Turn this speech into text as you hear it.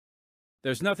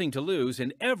There's nothing to lose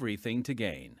and everything to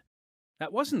gain.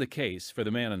 That wasn't the case for the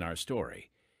man in our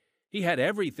story. He had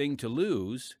everything to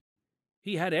lose.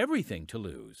 He had everything to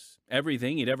lose,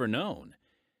 everything he'd ever known.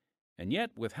 And yet,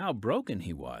 with how broken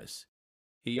he was,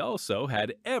 he also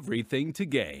had everything to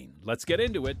gain. Let's get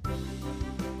into it.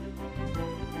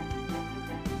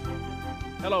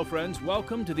 Hello, friends.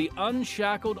 Welcome to the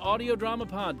Unshackled Audio Drama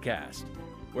Podcast,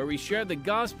 where we share the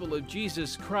gospel of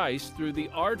Jesus Christ through the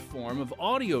art form of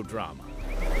audio drama.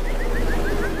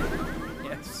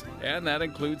 Yes, and that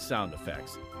includes sound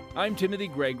effects. I'm Timothy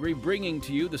Gregory, bringing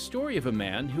to you the story of a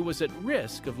man who was at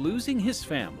risk of losing his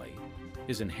family,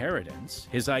 his inheritance,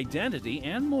 his identity,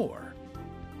 and more.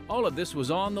 All of this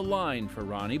was on the line for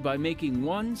Ronny by making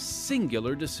one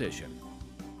singular decision.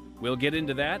 We'll get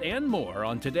into that and more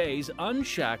on today's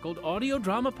Unshackled Audio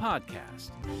Drama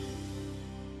Podcast.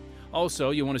 Also,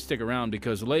 you want to stick around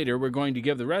because later we're going to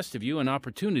give the rest of you an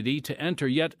opportunity to enter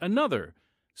yet another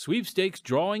sweepstakes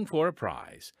drawing for a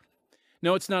prize.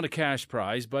 No, it's not a cash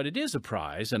prize, but it is a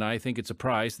prize, and I think it's a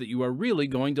prize that you are really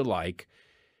going to like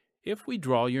if we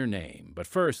draw your name. But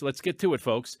first, let's get to it,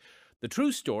 folks. The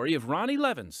true story of Ronny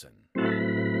Levinson.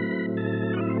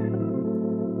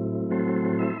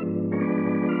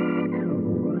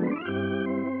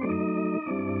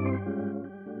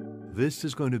 This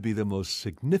is going to be the most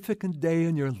significant day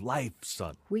in your life,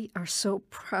 son. We are so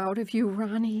proud of you,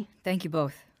 Ronny. Thank you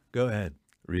both. Go ahead,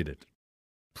 read it.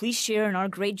 Please share in our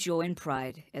great joy and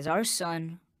pride as our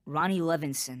son, Ronny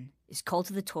Levinson, is called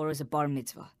to the Torah as a bar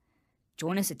mitzvah.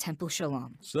 Join us at Temple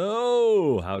Shalom.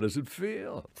 So, how does it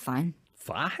feel? Fine.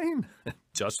 Fine?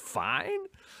 Just fine?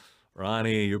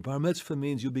 Ronny, your bar mitzvah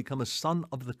means you'll become a son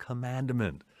of the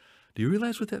commandment. Do you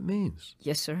realize what that means?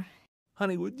 Yes, sir.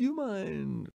 Honey, would you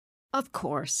mind? Of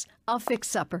course. I'll fix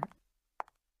supper.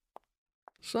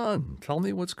 Son, tell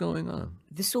me what's going on.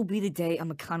 This will be the day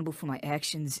I'm accountable for my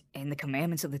actions and the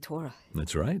commandments of the Torah.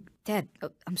 That's right. Dad,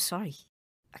 I'm sorry.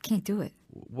 I can't do it.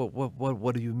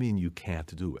 What do you mean you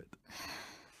can't do it?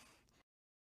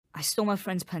 I stole my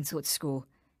friend's pencil at school,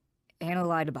 and I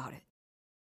lied about it.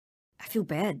 I feel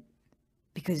bad,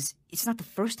 because it's not the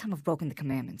first time I've broken the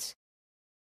commandments.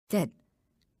 Dad,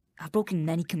 I've broken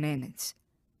many commandments.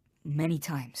 Many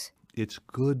times. It's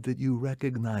good that you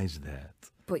recognize that.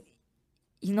 But,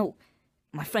 you know,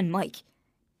 my friend Mike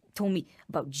told me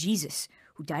about Jesus,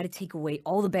 who died to take away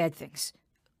all the bad things.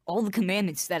 All the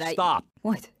commandments that Stop.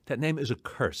 What? That name is a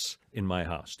curse in my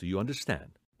house. Do you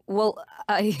understand? Well,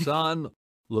 Son,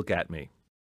 look at me.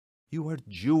 You are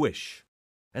Jewish,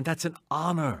 and that's an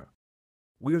honor.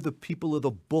 We're the people of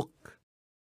the book.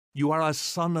 You are a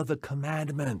son of the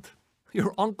commandment.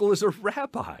 Your uncle is a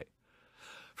rabbi.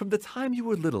 From the time you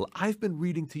were little, I've been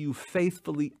reading to you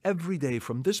faithfully every day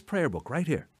from this prayer book right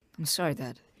here. I'm sorry,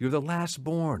 Dad. You're the last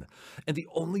born and the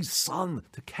only son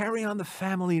to carry on the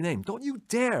family name. Don't you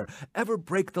dare ever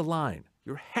break the line.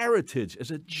 Your heritage as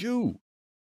a Jew.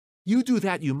 You do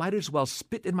that, you might as well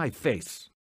spit in my face.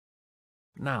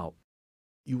 Now,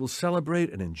 you will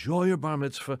celebrate and enjoy your bar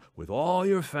mitzvah with all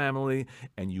your family,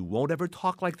 and you won't ever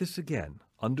talk like this again.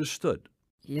 Understood?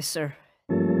 Yes, sir.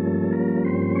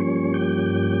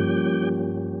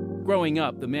 Growing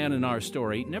up, the man in our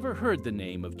story never heard the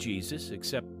name of Jesus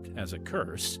except as a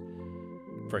curse.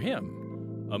 For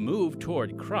him, a move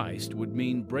toward Christ would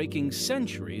mean breaking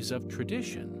centuries of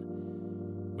tradition.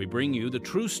 We bring you the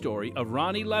true story of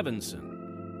Ronny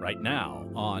Levinson, right now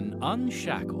on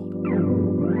Unshackled.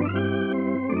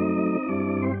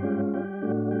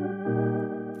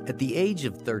 At the age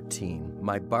of 13,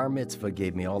 my bar mitzvah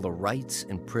gave me all the rights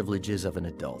and privileges of an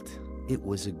adult. It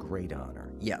was a great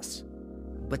honor, yes.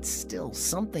 But still,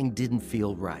 something didn't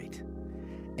feel right.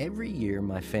 Every year,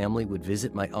 my family would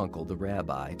visit my uncle, the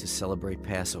rabbi, to celebrate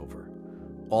Passover.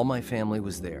 All my family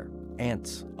was there.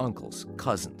 Aunts, uncles,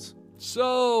 cousins.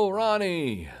 So,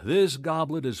 Ronny, this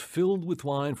goblet is filled with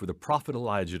wine for the prophet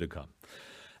Elijah to come.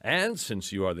 And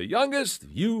since you are the youngest,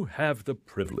 you have the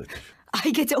privilege.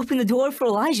 I get to open the door for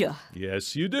Elijah.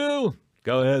 Yes, you do.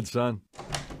 Go ahead, son.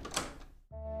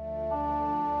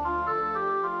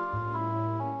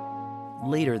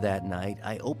 Later that night,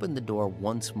 I opened the door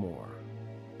once more,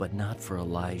 but not for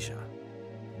Elijah.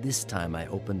 This time I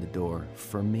opened the door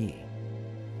for me,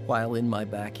 while in my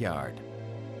backyard.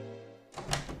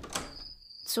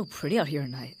 It's so pretty out here at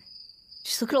night.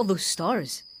 Just look at all those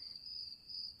stars.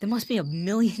 There must be a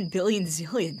million, billion,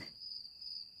 zillion.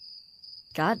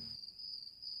 God,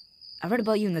 I read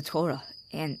about you in the Torah,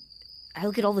 and I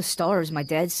look at all the stars my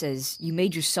dad says you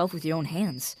made yourself with your own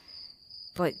hands.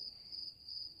 But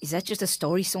is that just a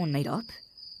story someone made up?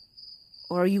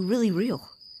 Or are you really real?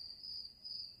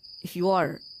 If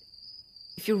you're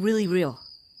really real,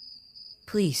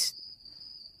 Please,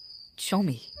 show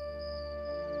me.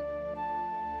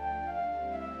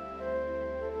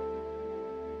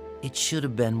 It should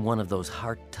have been one of those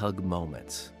heart-tug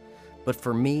moments. But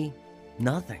for me,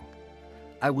 nothing.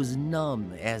 I was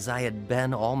numb as I had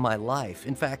been all my life.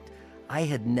 In fact, I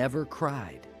had never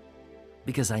cried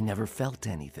because I never felt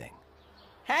anything.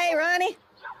 Hey, Ronnie!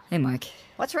 Hey, Mike.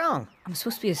 What's wrong? I'm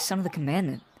supposed to be a son of the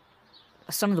commandment,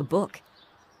 a son of the book.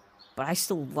 But I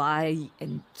still lie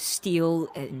and steal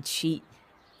and cheat.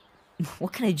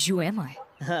 What kind of Jew am I?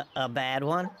 A bad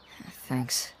one?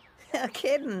 Thanks.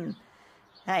 Kidding.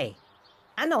 Hey,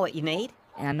 I know what you need.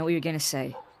 And I know what you're gonna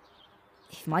say.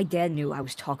 If my dad knew I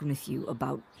was talking with you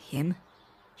about him,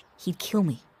 he'd kill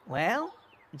me. Well,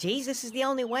 Jesus is the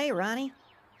only way, Ronnie.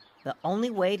 The only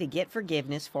way to get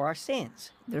forgiveness for our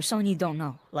sins. There's something you don't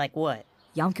know. Like what?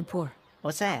 Yom Kippur.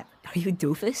 What's that? Are you a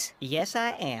doofus? Yes,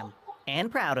 I am. And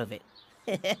proud of it.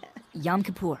 Yom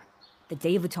Kippur, the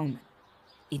Day of Atonement.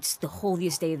 It's the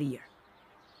holiest day of the year.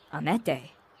 On that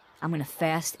day, I'm gonna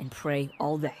fast and pray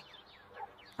all day.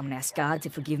 I'm gonna ask God to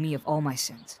forgive me of all my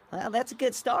sins. Well, that's a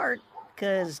good start,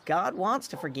 because God wants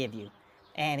to forgive you.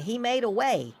 And he made a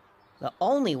way, the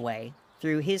only way,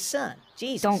 through his son,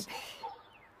 Jesus.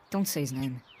 Don't say his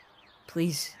name.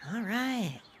 Please. All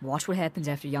right. Watch what happens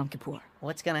after Yom Kippur.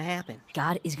 What's gonna happen?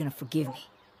 God is gonna forgive me.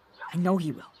 I know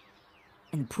he will.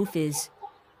 And the proof is,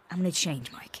 I'm gonna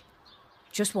change, Mike.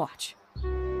 Just watch.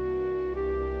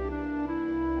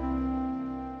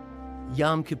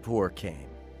 Yom Kippur came.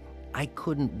 I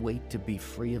couldn't wait to be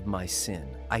free of my sin.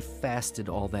 I fasted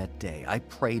all that day. I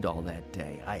prayed all that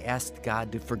day. I asked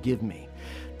God to forgive me.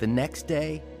 The next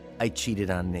day, I cheated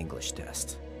on an English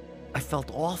test. I felt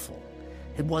awful.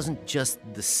 It wasn't just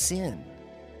the sin.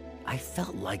 I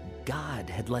felt like God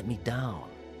had let me down.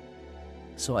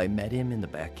 So I met him in the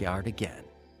backyard again.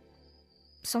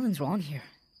 Something's wrong here.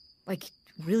 Like,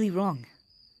 really wrong.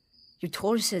 Your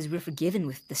Torah says we're forgiven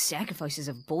with the sacrifices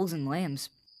of bulls and lambs.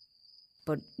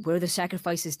 But where are the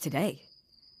sacrifices today?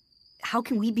 How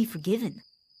can we be forgiven?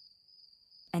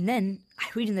 And then I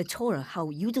read in the Torah how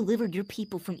you delivered your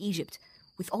people from Egypt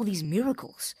with all these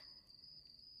miracles.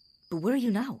 But where are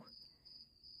you now?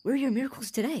 Where are your miracles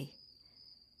today?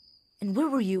 And where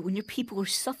were you when your people were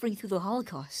suffering through the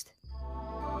Holocaust?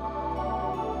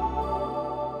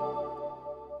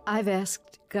 I've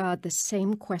asked God the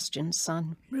same question,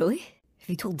 son. Really? Have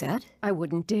you told Dad? I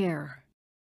wouldn't dare.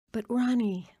 But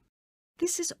Ronnie,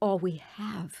 this is all we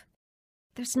have.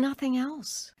 There's nothing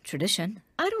else. Tradition.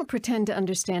 I don't pretend to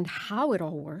understand how it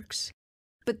all works,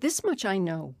 but this much I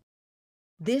know.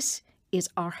 This is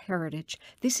our heritage.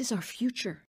 This is our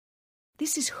future.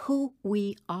 This is who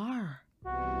we are.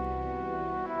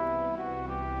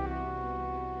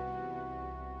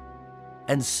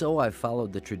 And so I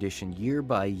followed the tradition year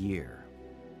by year.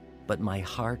 But my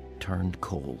heart turned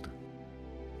cold.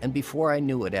 And before I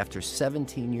knew it, after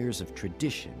 17 years of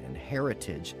tradition and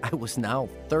heritage, I was now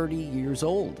 30 years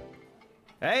old.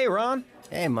 Hey, Ron.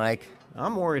 Hey, Mike.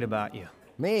 I'm worried about you.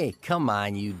 Me? Come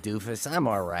on, you doofus. I'm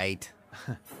all right.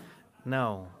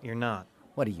 No, you're not.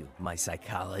 What are you, my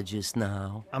psychologist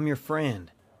now? I'm your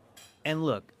friend. And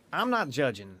look, I'm not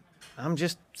judging. I'm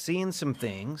just seeing some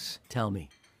things. Tell me.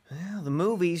 Well, the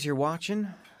movies you're watching,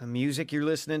 the music you're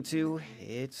listening to,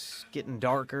 it's getting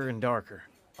darker and darker.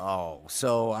 Oh,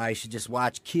 so I should just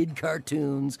watch kid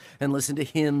cartoons and listen to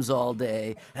hymns all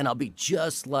day, and I'll be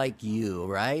just like you,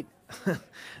 right?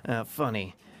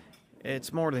 Funny.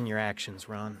 It's more than your actions,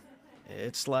 Ron.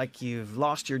 It's like you've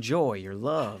lost your joy, your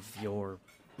love, your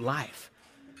life.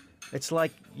 It's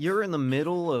like you're in the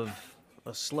middle of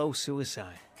a slow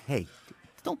suicide. Hey,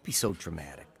 don't be so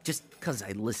dramatic. Just because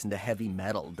I listen to heavy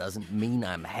metal doesn't mean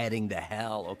I'm heading to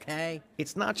hell, okay?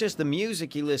 It's not just the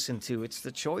music you listen to, it's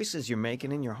the choices you're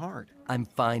making in your heart. I'm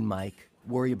fine, Mike.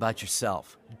 Worry about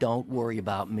yourself. Don't worry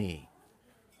about me.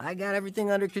 I got everything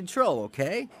under control,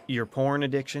 okay? Your porn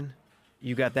addiction?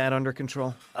 You got that under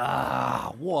control?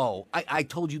 Whoa. I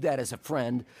told you that as a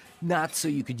friend, not so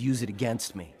you could use it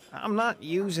against me. I'm not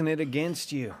using it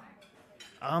against you.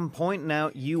 I'm pointing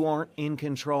out you aren't in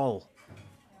control.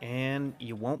 And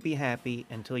you won't be happy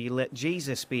until you let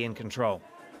Jesus be in control.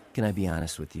 Can I be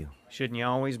honest with you? Shouldn't you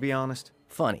always be honest?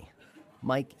 Funny.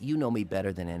 Mike, you know me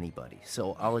better than anybody,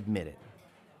 so I'll admit it.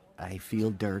 I feel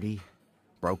dirty,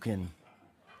 broken,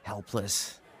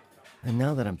 helpless. And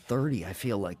now that I'm 30, I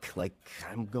feel like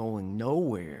I'm going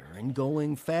nowhere and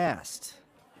going fast.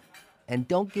 And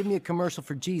don't give me a commercial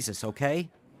for Jesus, okay?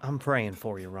 I'm praying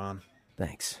for you, Ron.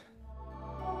 Thanks.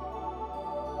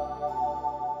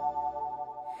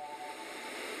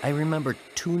 I remember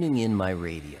tuning in my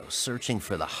radio, searching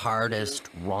for the hardest,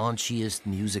 raunchiest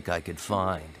music I could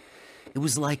find. It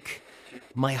was like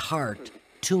my heart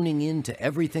tuning in to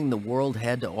everything the world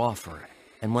had to offer.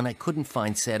 And when I couldn't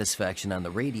find satisfaction on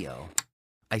the radio,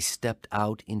 I stepped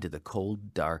out into the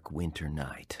cold, dark winter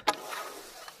night.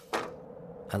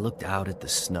 I looked out at the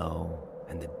snow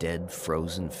and the dead,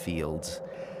 frozen fields,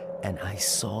 and I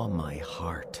saw my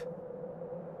heart.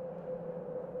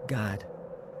 God,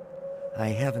 I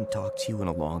haven't talked to you in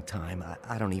a long time.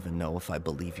 I don't even know if I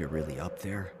believe you're really up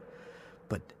there,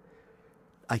 but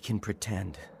I can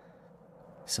pretend.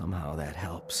 Somehow that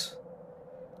helps.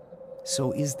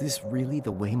 So is this really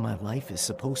the way my life is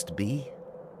supposed to be?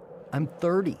 I'm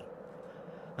 30.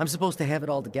 I'm supposed to have it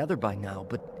all together by now,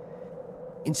 but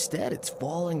instead it's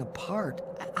falling apart.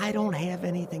 I don't have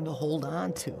anything to hold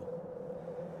on to.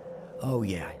 Oh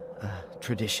yeah,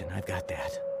 tradition, I've got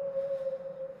that.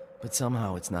 But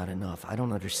somehow it's not enough. I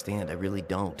don't understand, I really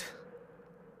don't.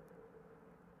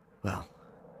 Well,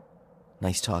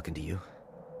 nice talking to you.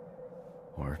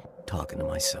 Or talking to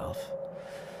myself.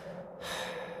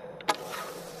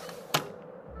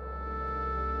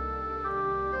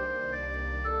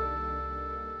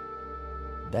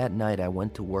 That night I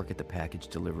went to work at the package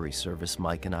delivery service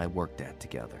Mike and I worked at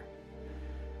together.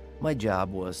 My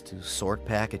job was to sort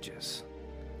packages.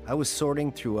 I was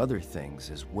sorting through other things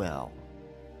as well.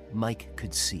 Mike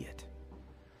could see it.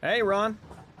 Hey, Ron.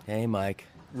 Hey, Mike.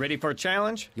 Ready for a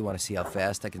challenge? You want to see how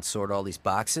fast I can sort all these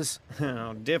boxes?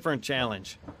 Oh, different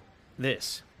challenge.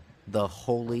 This. The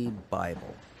Holy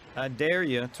Bible. I dare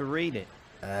you to read it.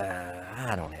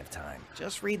 I don't have time.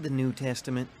 Just read the New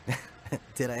Testament.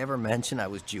 Did I ever mention I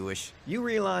was Jewish? You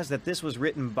realize that this was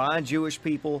written by Jewish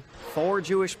people, for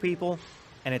Jewish people,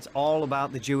 and it's all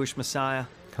about the Jewish Messiah?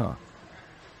 Huh.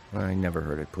 I never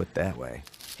heard it put that way.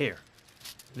 Here.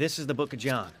 This is the book of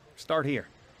John. Start here.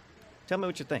 Tell me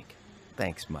what you think.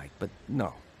 Thanks, Mike, but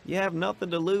no. You have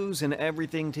nothing to lose and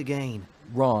everything to gain.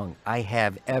 Wrong. I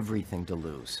have everything to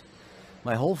lose.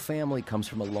 My whole family comes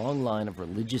from a long line of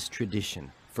religious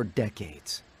tradition for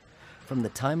decades. From the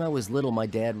time I was little, my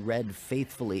dad read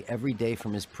faithfully every day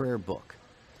from his prayer book.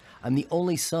 I'm the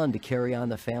only son to carry on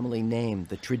the family name,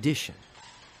 the tradition.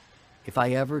 If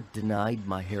I ever denied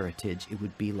my heritage, it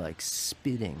would be like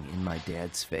spitting in my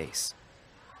dad's face.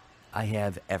 I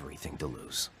have everything to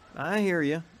lose. I hear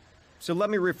you. So let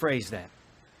me rephrase that.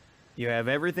 You have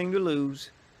everything to lose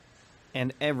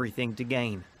and everything to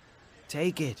gain.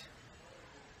 Take it.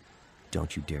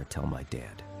 Don't you dare tell my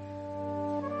dad.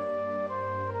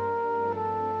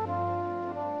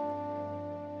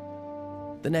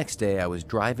 The next day, I was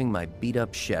driving my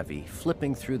beat-up Chevy,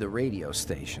 flipping through the radio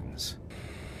stations.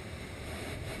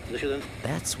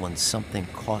 That's when something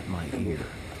caught my ear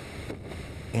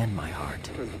and my heart.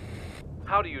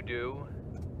 How do you do?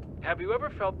 Have you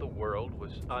ever felt the world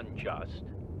was unjust,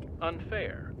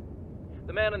 unfair?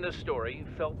 The man in this story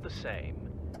felt the same.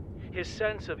 His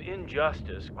sense of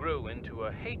injustice grew into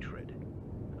a hatred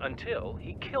until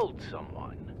he killed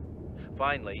someone.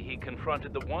 Finally, he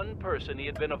confronted the one person he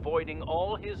had been avoiding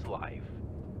all his life,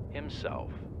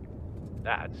 himself.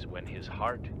 That's when his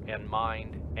heart and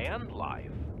mind and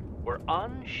life were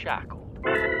unshackled.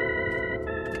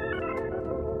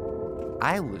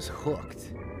 I was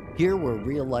hooked. Here were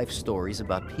real-life stories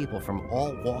about people from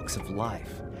all walks of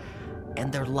life,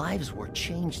 and their lives were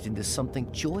changed into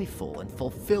something joyful and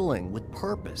fulfilling with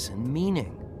purpose and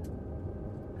meaning.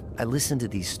 I listened to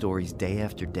these stories day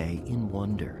after day in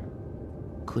wonder.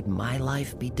 Could my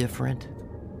life be different?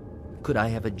 Could I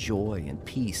have a joy and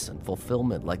peace and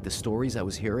fulfillment like the stories I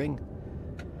was hearing?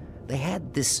 They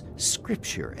had this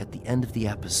scripture at the end of the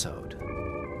episode.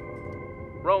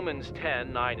 Romans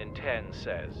 10:9 and 10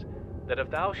 says that if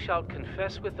thou shalt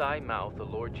confess with thy mouth the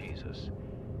Lord Jesus,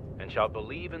 and shalt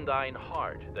believe in thine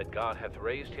heart that God hath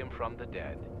raised him from the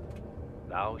dead,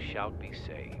 thou shalt be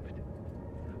saved.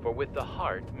 For with the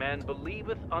heart man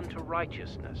believeth unto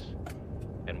righteousness,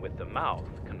 and with the mouth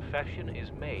confession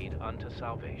is made unto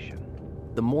salvation.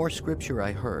 The more scripture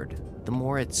I heard, the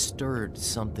more it stirred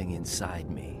something inside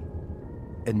me.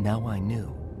 And now I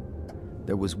knew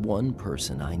there was one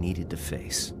person I needed to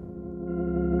face.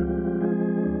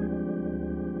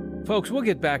 Folks, we'll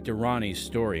get back to Ronnie's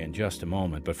story in just a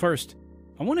moment, but first,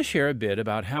 I want to share a bit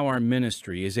about how our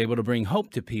ministry is able to bring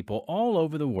hope to people all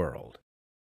over the world.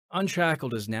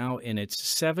 Unshackled is now in its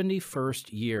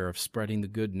 71st year of spreading the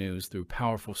good news through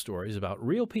powerful stories about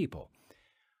real people.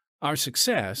 Our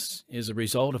success is a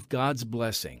result of God's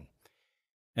blessing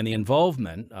and the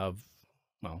involvement of,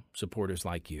 supporters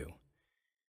like you.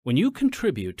 When you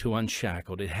contribute to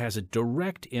Unshackled, it has a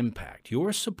direct impact.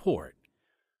 Your support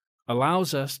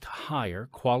allows us to hire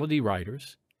quality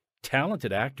writers,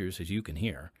 talented actors, as you can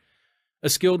hear, a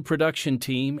skilled production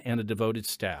team, and a devoted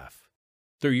staff.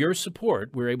 Through your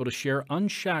support, we're able to share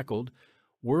Unshackled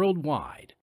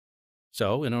worldwide.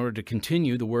 So, in order to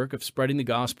continue the work of spreading the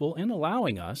gospel and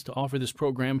allowing us to offer this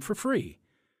program for free,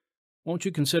 won't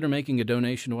you consider making a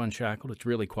donation to Unshackled? It's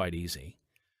really quite easy.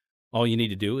 All you need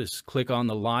to do is click on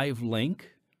the live link,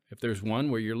 if there's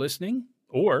one where you're listening,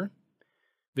 or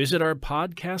visit our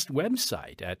podcast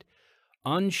website at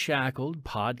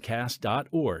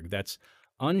unshackledpodcast.org. That's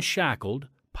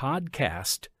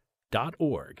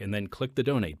unshackledpodcast.org, and then click the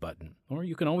donate button. Or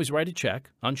you can always write a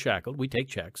check, Unshackled. We take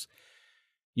checks.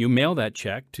 You mail that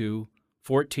check to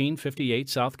 1458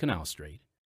 South Canal Street,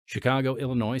 Chicago,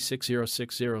 Illinois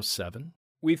 60607.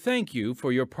 We thank you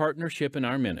for your partnership in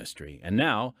our ministry. And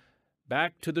now,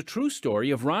 back to the true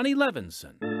story of Ronny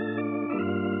Levinson.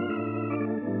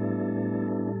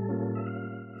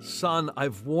 Son,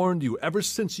 I've warned you ever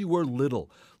since you were little.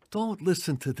 Don't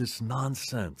listen to this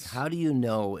nonsense. How do you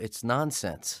know it's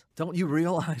nonsense? Don't you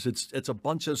realize it's a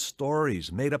bunch of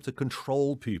stories made up to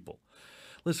control people?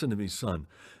 Listen to me, son.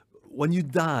 When you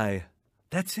die,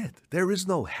 that's it. There is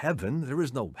no heaven. There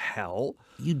is no hell.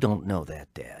 You don't know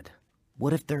that, Dad.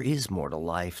 What if there is more to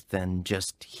life than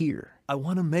just here? I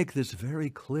want to make this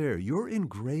very clear. You're in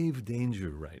grave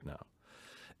danger right now.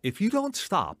 If you don't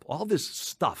stop, all this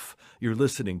stuff you're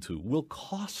listening to will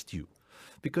cost you,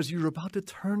 because you're about to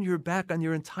turn your back on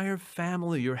your entire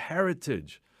family, your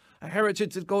heritage. A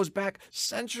heritage that goes back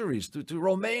centuries to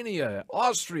Romania,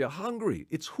 Austria, Hungary.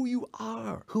 It's who you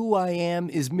are. Who I am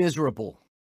is miserable.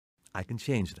 I can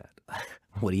change that.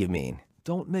 What do you mean?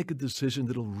 Don't make a decision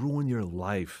that'll ruin your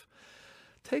life.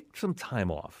 Take some time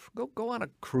off. Go on a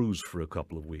cruise for a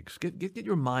couple of weeks. Get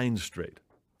your mind straight.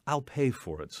 I'll pay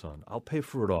for it, son. I'll pay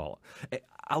for it all.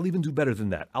 I'll even do better than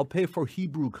that. I'll pay for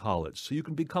Hebrew college so you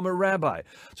can become a rabbi,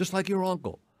 just like your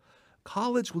uncle.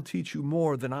 College will teach you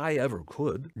more than I ever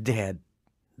could. Dad,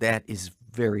 that is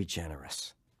very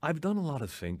generous. I've done a lot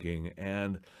of thinking,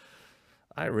 and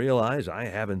I realize I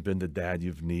haven't been the dad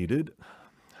you've needed.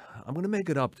 I'm going to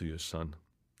make it up to you, son.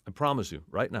 I promise you,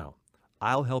 right now.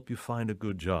 I'll help you find a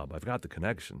good job. I've got the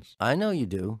connections. I know you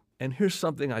do. And here's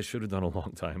something I should have done a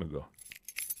long time ago.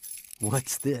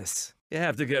 What's this? You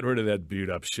have to get rid of that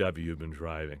beat-up Chevy you've been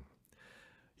driving.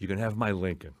 You can have my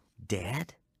Lincoln.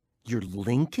 Dad? Your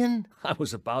Lincoln? I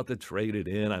was about to trade it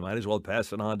in. I might as well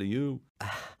pass it on to you.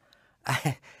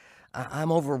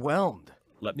 I'm overwhelmed.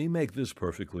 Let me make this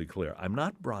perfectly clear. I'm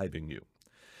not bribing you.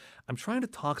 I'm trying to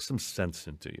talk some sense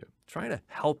into you, trying to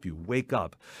help you wake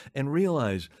up and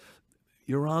realize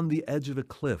you're on the edge of a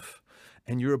cliff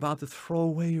and you're about to throw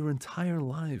away your entire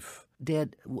life.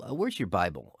 Dad, where's your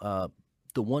Bible?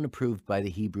 The one approved by the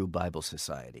Hebrew Bible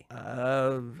Society.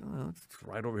 It's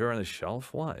right over here on the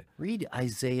shelf. Why? Read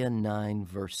Isaiah 9,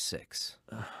 verse 6.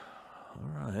 All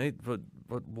right, but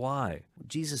why?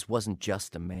 Jesus wasn't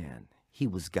just a man. He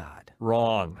was God.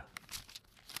 Wrong.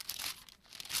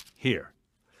 Here,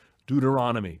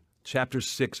 Deuteronomy chapter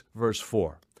 6, verse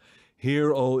 4.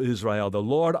 Hear, O Israel, the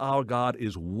Lord our God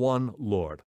is one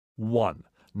Lord. One,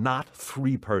 not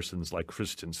three persons like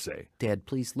Christians say. Dad,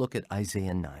 please look at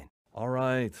Isaiah 9. All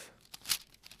right.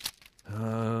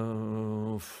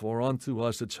 For unto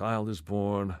us a child is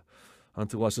born,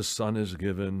 unto us a son is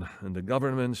given, and the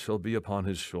government shall be upon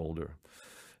his shoulder.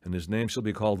 And his name shall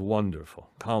be called Wonderful,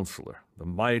 Counselor, the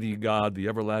Mighty God, the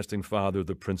Everlasting Father,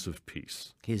 the Prince of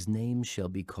Peace. His name shall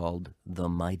be called the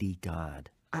Mighty God.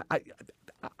 I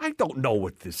don't know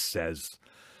what this says.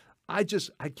 I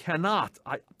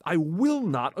will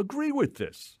not agree with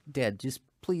this. Dad, just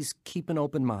please keep an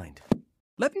open mind.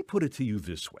 Let me put it to you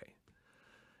this way.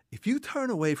 If you turn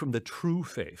away from the true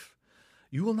faith,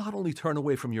 you will not only turn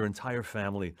away from your entire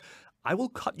family, I will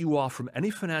cut you off from any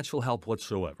financial help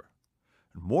whatsoever.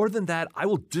 And more than that, I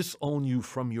will disown you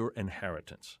from your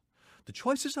inheritance. The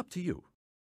choice is up to you.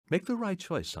 Make the right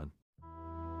choice, son.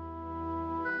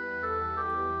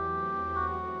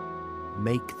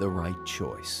 Make the right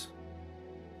choice.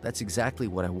 That's exactly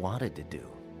what I wanted to do.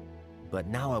 But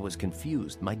now I was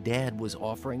confused. My dad was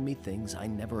offering me things I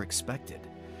never expected.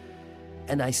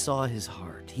 And I saw his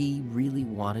heart. He really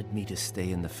wanted me to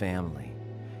stay in the family.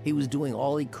 He was doing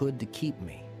all he could to keep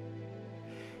me.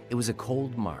 It was a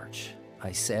cold March.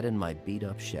 I sat in my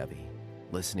beat-up Chevy,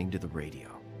 listening to the radio.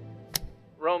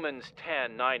 Romans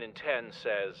 10, 9 and 10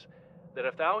 says that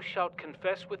if thou shalt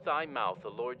confess with thy mouth the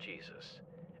Lord Jesus,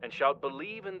 and shalt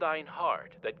believe in thine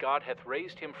heart that God hath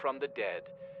raised him from the dead,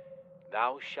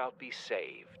 thou shalt be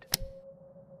saved.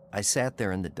 I sat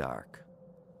there in the dark.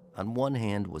 On one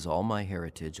hand was all my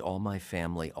heritage, all my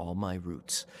family, all my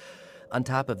roots. On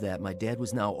top of that, my dad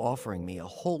was now offering me a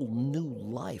whole new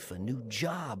life, a new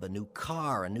job, a new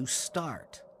car, a new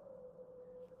start.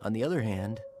 On the other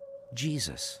hand,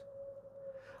 Jesus.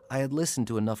 I had listened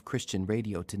to enough Christian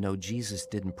radio to know Jesus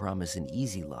didn't promise an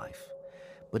easy life,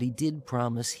 but he did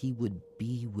promise he would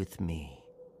be with me.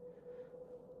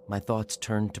 My thoughts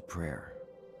turned to prayer.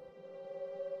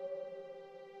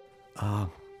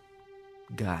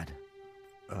 God,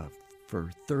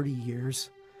 for 30 years,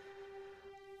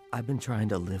 I've been trying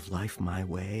to live life my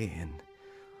way, and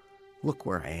look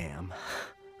where I am.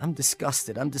 I'm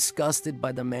disgusted. I'm disgusted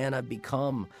by the man I've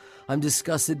become. I'm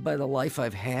disgusted by the life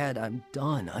I've had. I'm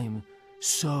done. I am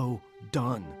so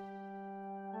done.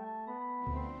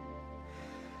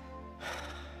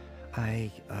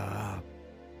 I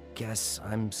guess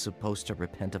I'm supposed to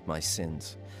repent of my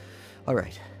sins. All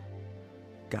right.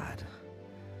 God,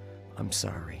 I'm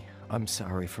sorry. I'm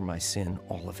sorry for my sin,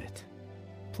 all of it.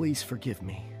 Please forgive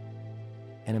me.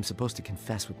 And I'm supposed to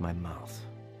confess with my mouth.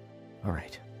 All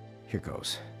right, here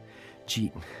goes.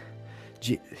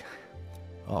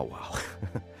 Oh, wow.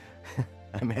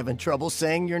 I'm having trouble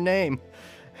saying your name.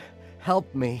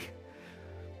 Help me.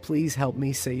 Please help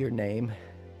me say your name.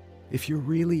 If you're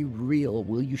really real,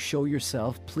 will you show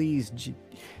yourself? Please,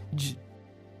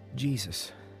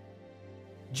 Jesus.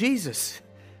 Jesus.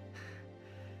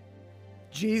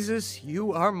 Jesus,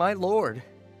 you are my Lord.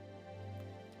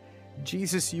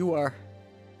 Jesus, you are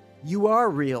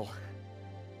real.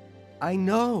 I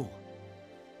know.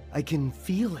 I can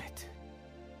feel it.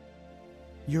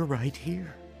 You're right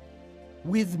here,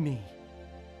 with me.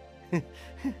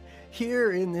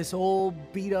 Here in this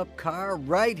old beat-up car,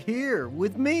 right here,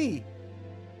 with me.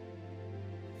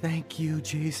 Thank you,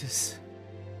 Jesus.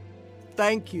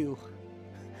 Thank you.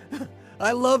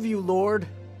 I love you, Lord.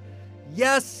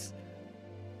 Yes,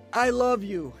 I love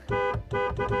you.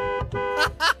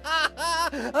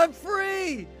 I'm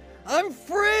free! I'm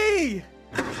free!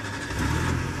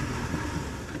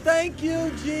 Thank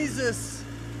you, Jesus.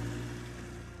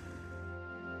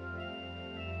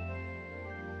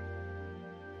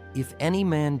 If any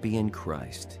man be in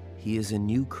Christ, he is a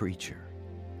new creature.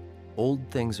 Old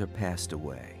things are passed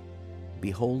away.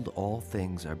 Behold, all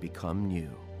things are become new.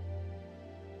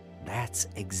 That's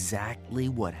exactly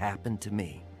what happened to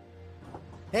me.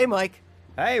 Hey, Mike.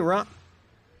 Hey, Ron.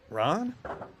 Ron?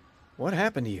 What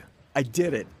happened to you? I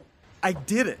did it. I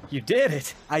did it. You did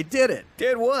it? I did it.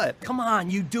 Did what? Come on,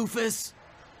 you doofus.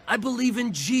 I believe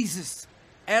in Jesus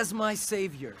as my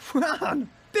Savior. Ron,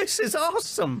 this is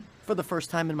awesome. For the first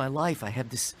time in my life, I have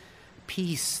this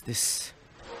peace, this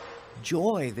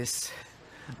joy, this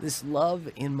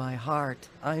love in my heart.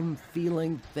 I'm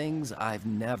feeling things I've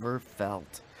never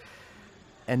felt.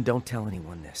 And don't tell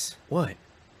anyone this. What?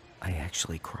 I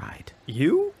actually cried.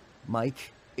 You?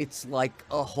 Mike, it's like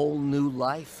a whole new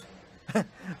life.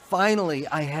 Finally,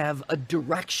 I have a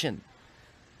direction.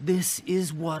 This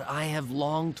is what I have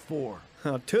longed for.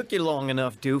 Took you long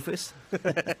enough, doofus.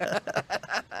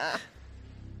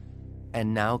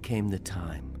 And now came the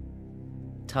time.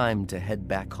 Time to head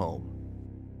back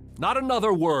home. Not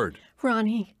another word.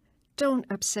 Ronnie, don't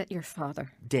upset your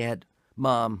father. Dad,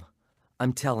 Mom,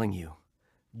 I'm telling you,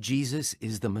 Jesus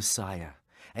is the Messiah,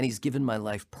 and he's given my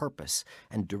life purpose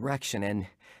and direction and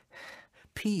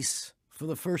peace for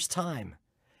the first time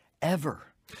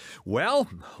ever. Well,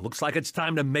 looks like it's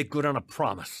time to make good on a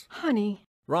promise. Honey,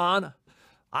 Ron,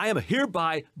 I am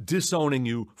hereby disowning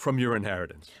you from your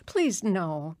inheritance. please,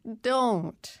 no,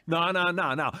 don't.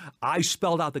 No. I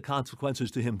spelled out the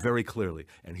consequences to him very clearly,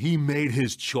 and he made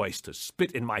his choice to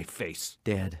spit in my face.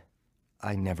 Dad,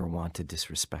 I never want to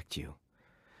disrespect you,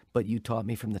 but you taught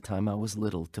me from the time I was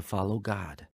little to follow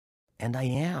God, and I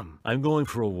am. I'm going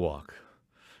for a walk.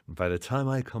 And by the time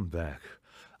I come back,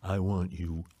 I want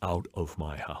you out of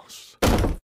my house.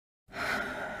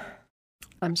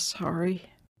 I'm sorry.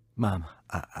 Mom,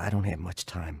 I don't have much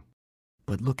time,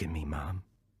 but look at me, Mom.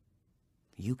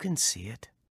 You can see it.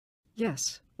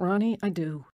 Yes, Ronnie, I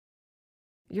do.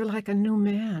 You're like a new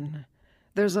man.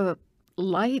 There's a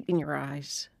light in your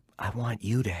eyes. I want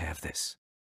you to have this.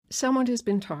 Someone has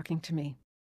been talking to me.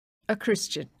 A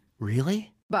Christian.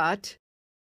 Really? But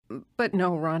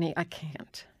no, Ronnie, I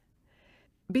can't.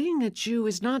 Being a Jew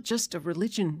is not just a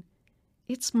religion.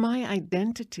 It's my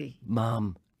identity.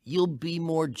 Mom, you'll be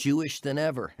more Jewish than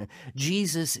ever.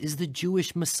 Jesus is the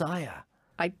Jewish Messiah.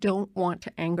 I don't want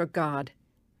to anger God.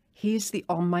 He's the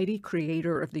almighty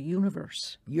creator of the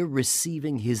universe. You're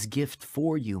receiving his gift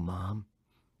for you, Mom.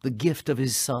 The gift of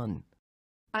his son.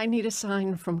 I need a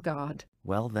sign from God.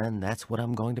 Well, then, that's what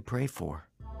I'm going to pray for.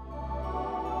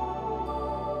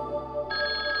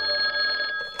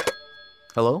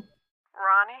 Hello?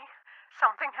 Ronnie,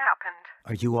 something happened.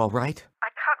 Are you all right? I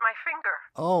cut my finger.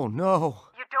 Oh,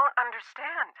 no. You don't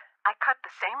understand. I cut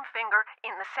the same finger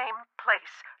in the same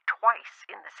place, twice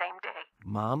in the same day.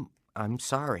 Mom, I'm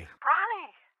sorry.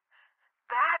 Ronny,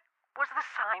 that was the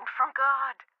sign from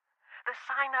God. The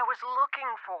sign I was looking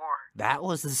for. That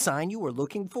was the sign you were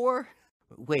looking for?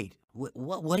 Wait,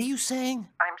 what are you saying?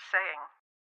 I'm saying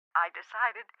I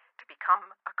decided to become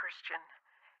a Christian.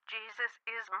 Jesus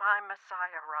is my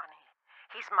Messiah, Ronny.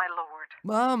 He's my Lord.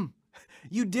 Mom,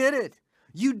 you did it!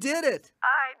 You did it!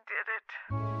 I did it.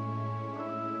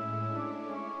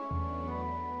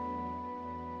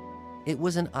 It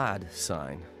was an odd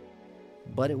sign,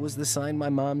 but it was the sign my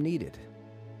mom needed.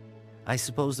 I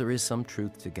suppose there is some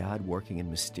truth to God working in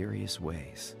mysterious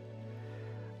ways.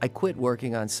 I quit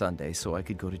working on Sunday so I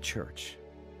could go to church.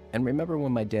 And remember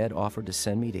when my dad offered to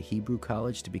send me to Hebrew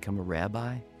college to become a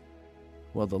rabbi?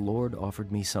 Well, the Lord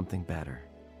offered me something better.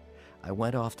 I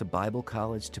went off to Bible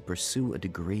college to pursue a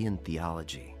degree in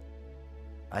theology.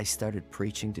 I started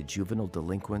preaching to juvenile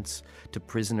delinquents, to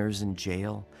prisoners in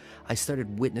jail. I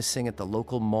started witnessing at the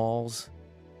local malls.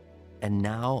 And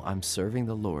now I'm serving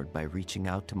the Lord by reaching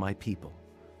out to my people,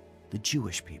 the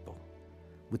Jewish people,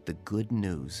 with the good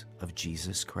news of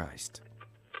Jesus Christ.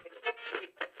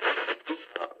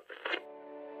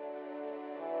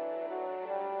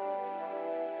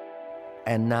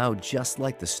 And now, just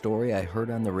like the story I heard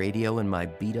on the radio in my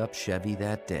beat-up Chevy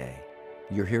that day,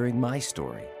 you're hearing my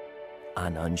story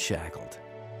on Unshackled.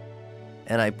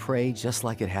 And I pray, just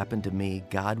like it happened to me,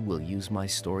 God will use my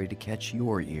story to catch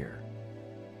your ear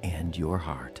and your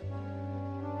heart.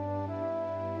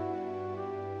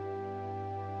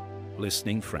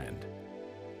 Listening friend,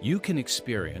 you can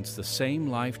experience the same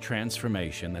life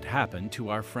transformation that happened to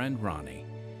our friend Ronny.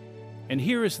 And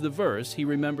here is the verse he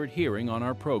remembered hearing on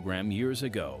our program years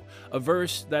ago, a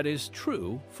verse that is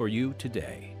true for you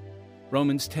today.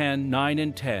 Romans 10:9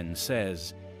 and 10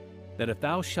 says that if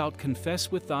thou shalt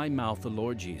confess with thy mouth the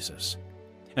Lord Jesus,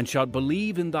 and shalt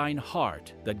believe in thine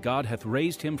heart that God hath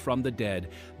raised him from the dead,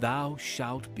 thou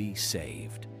shalt be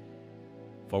saved.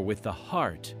 For with the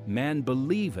heart man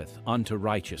believeth unto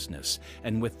righteousness,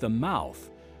 and with the mouth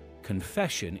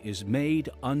confession is made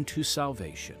unto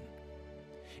salvation.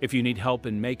 If you need help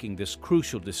in making this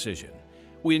crucial decision,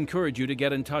 we encourage you to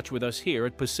get in touch with us here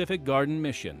at Pacific Garden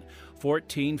Mission,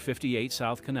 1458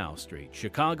 South Canal Street,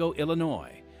 Chicago,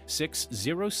 Illinois,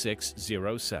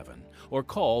 60607, or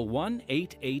call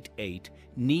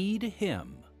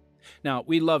 1-888-NEED-HIM. Now,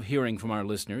 we love hearing from our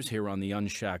listeners here on the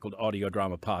Unshackled Audio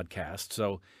Drama Podcast,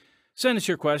 so send us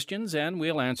your questions and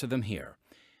we'll answer them here.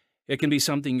 It can be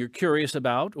something you're curious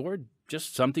about or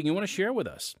just something you want to share with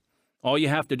us. All you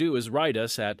have to do is write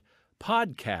us at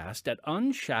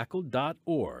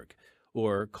podcast@unshackled.org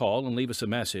or call and leave us a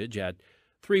message at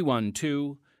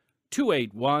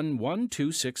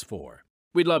 312-281-1264.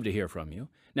 We'd love to hear from you.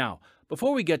 Now,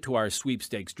 before we get to our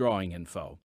sweepstakes drawing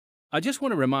info, I just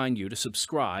want to remind you to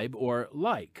subscribe or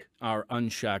like our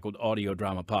Unshackled Audio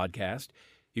Drama Podcast.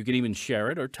 You can even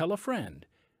share it or tell a friend.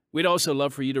 We'd also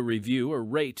love for you to review or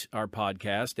rate our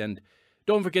podcast, and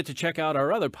don't forget to check out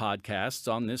our other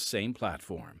podcasts on this same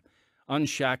platform,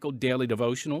 Unshackled Daily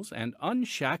Devotionals and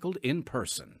Unshackled in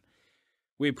Person.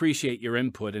 We appreciate your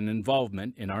input and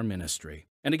involvement in our ministry.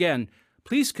 And again,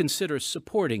 please consider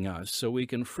supporting us so we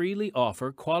can freely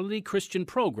offer quality Christian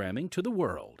programming to the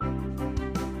world.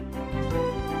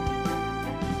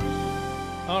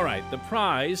 All right, the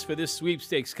prize for this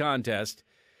sweepstakes contest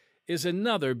is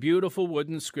another beautiful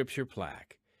wooden scripture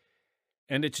plaque.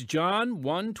 And it's John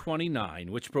 1:29,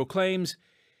 which proclaims,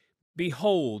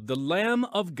 "Behold, the Lamb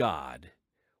of God,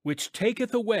 which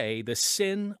taketh away the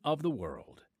sin of the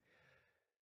world."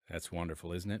 That's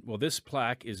wonderful, isn't it? Well, this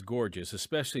plaque is gorgeous,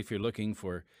 especially if you're looking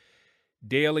for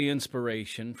daily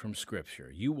inspiration from Scripture.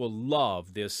 You will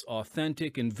love this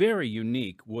authentic and very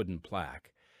unique wooden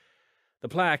plaque. The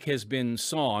plaque has been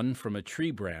sawn from a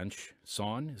tree branch.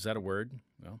 Sawn, is that a word?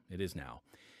 Well, it is now.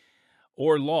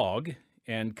 Or log,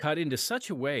 and cut into such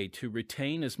a way to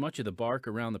retain as much of the bark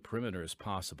around the perimeter as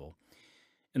possible.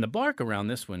 And the bark around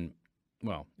this one,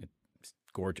 well, it's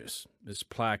gorgeous. This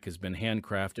plaque has been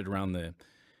handcrafted around the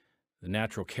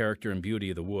natural character and beauty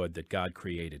of the wood that God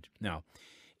created. Now,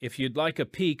 if you'd like a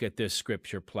peek at this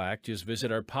scripture plaque, just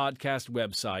visit our podcast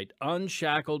website,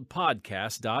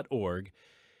 unshackledpodcast.org,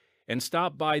 and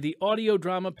stop by the audio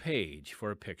drama page for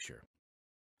a picture.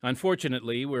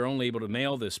 Unfortunately, we're only able to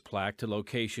mail this plaque to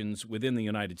locations within the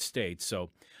United States,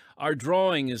 so our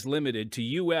drawing is limited to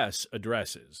U.S.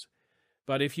 addresses.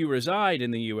 But if you reside in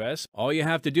the U.S., all you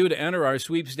have to do to enter our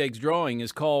sweepstakes drawing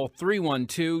is call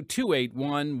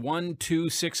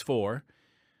 312-281-1264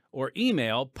 or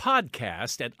email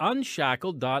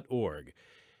podcast@unshackled.org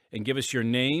and give us your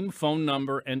name, phone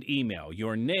number, and email.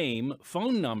 Your name,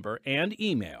 phone number, and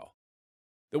email.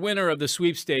 The winner of the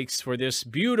sweepstakes for this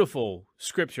beautiful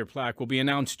scripture plaque will be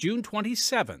announced June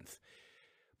 27th.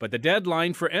 But the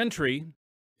deadline for entry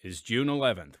is June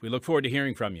 11th. We look forward to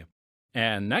hearing from you.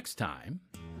 And next time...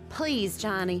 Please,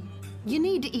 Johnny, you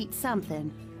need to eat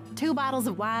something. 2 bottles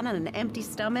of wine on an empty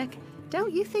stomach?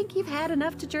 Don't you think you've had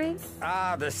enough to drink?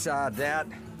 I'll decide that.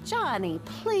 Johnny,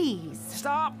 please.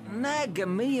 Stop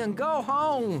nagging me and go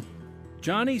home.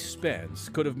 Johnny Spence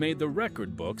could have made the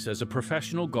record books as a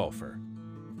professional golfer,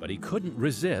 but he couldn't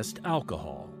resist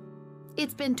alcohol.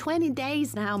 It's been 20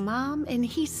 days now, Mom, and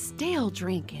he's still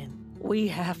drinking. We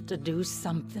have to do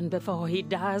something before he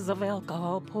dies of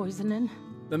alcohol poisoning.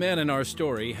 The man in our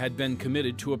story had been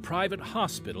committed to a private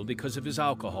hospital because of his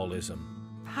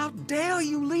alcoholism. How dare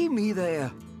you leave me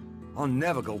there? I'll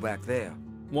never go back there.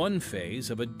 One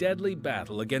phase of a deadly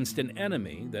battle against an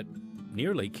enemy that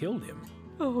nearly killed him.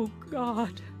 Oh,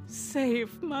 God,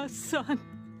 save my son.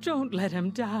 Don't let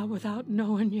him die without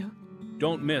knowing you.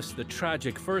 Don't miss the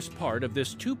tragic first part of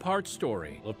this 2-part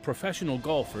story of professional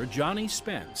golfer Johnny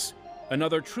Spence,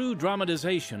 another true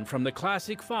dramatization from the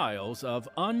classic files of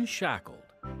Unshackled.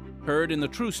 Heard in the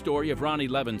true story of Ronny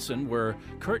Levinson were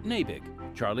Kurt Nabig,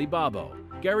 Charlie Bobo,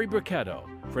 Gary Bricketto,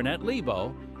 Frenette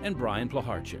Lebo, and Brian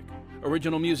Plaharchik.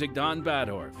 Original music, Don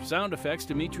Badorf. Sound effects,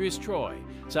 Demetrius Troy.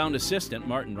 Sound assistant,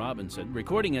 Martin Robinson.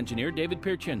 Recording engineer, David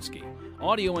Pierczynski.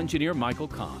 Audio engineer, Michael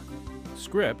Kahn.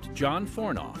 Script, John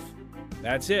Fornoff.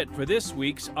 That's it for this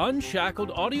week's Unshackled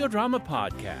Audio Drama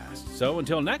Podcast. So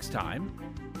until next time,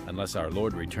 unless our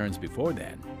Lord returns before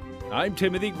then, I'm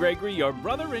Timothy Gregory, your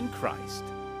brother in Christ.